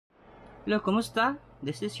Hello, kumusta?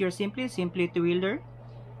 This is your Simply Two-Wheeler,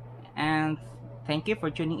 and thank you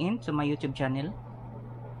for tuning in to my YouTube channel.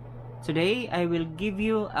 Today, I will give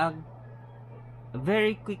you a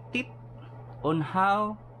very quick tip on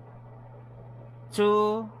how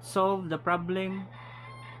to solve the problem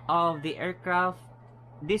of the aircraft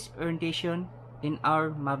disorientation in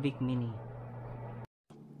our Mavic Mini.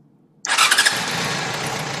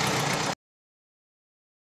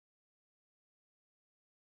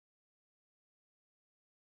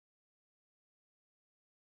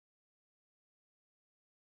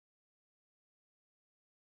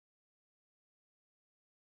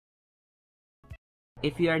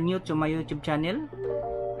 If you are new to my YouTube channel,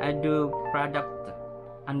 I do product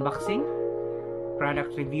unboxing,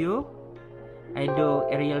 product review, I do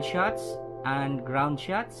aerial shots and ground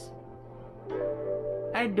shots,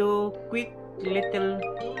 I do quick little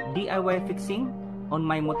DIY fixing on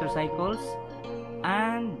my motorcycles,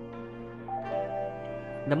 and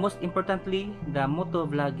the most importantly, the moto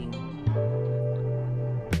vlogging.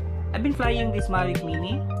 I've been flying this Mavic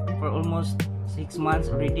Mini for almost 6 months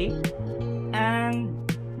already, and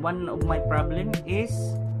one of my problem is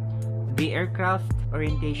the aircraft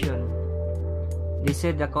orientation. They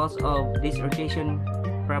said the cause of this orientation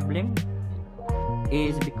problem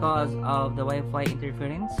is because of the Wi-Fi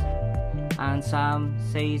interference, and some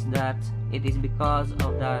says that it is because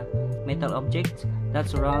of the metal object that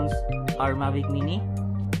surrounds our Mavic Mini,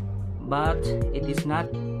 but it is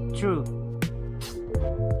not true.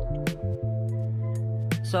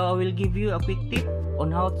 So I will give you a quick tip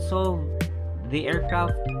on how to solve the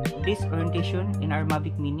aircraft disorientation in our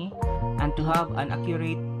Mavic Mini and to have an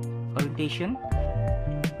accurate orientation.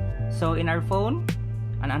 So in our phone,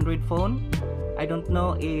 an Android phone, I don't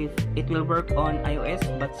know if it will work on iOS,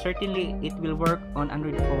 but certainly it will work on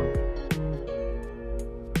Android phone.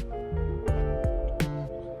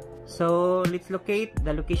 So let's locate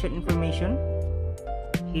the location information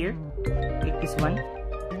here. Click this one,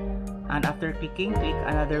 and after clicking, click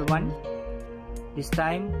another one. This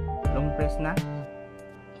time, long press na.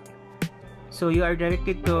 So you are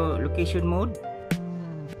directed to location mode.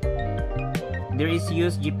 There is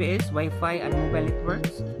use GPS, Wi-Fi, and mobile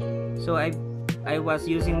networks. So I was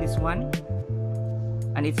using this one,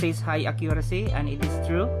 and it says high accuracy, and it is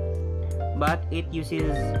true, but it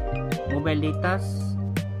uses mobile data,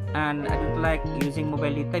 and I don't like using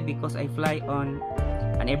mobile data because I fly on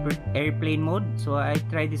an airplane mode. So I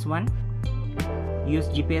try this one,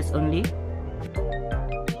 use GPS only,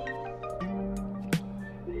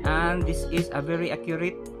 and this is a very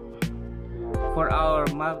accurate for our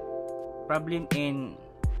problem in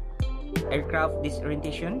aircraft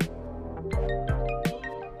disorientation.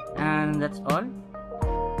 And that's all.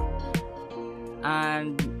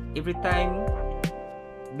 And every time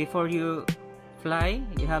before you fly,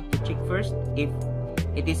 you have to check first if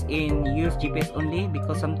it is in use GPS only,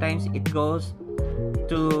 because sometimes it goes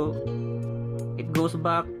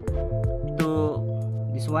back to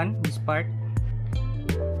this one, this part.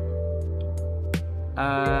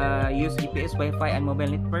 Use GPS, Wi-Fi, and mobile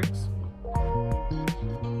networks.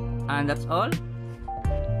 And that's all.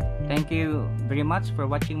 Thank you very much for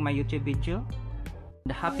watching my YouTube video.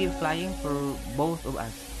 And happy flying for both of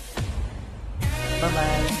us. Bye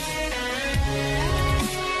bye.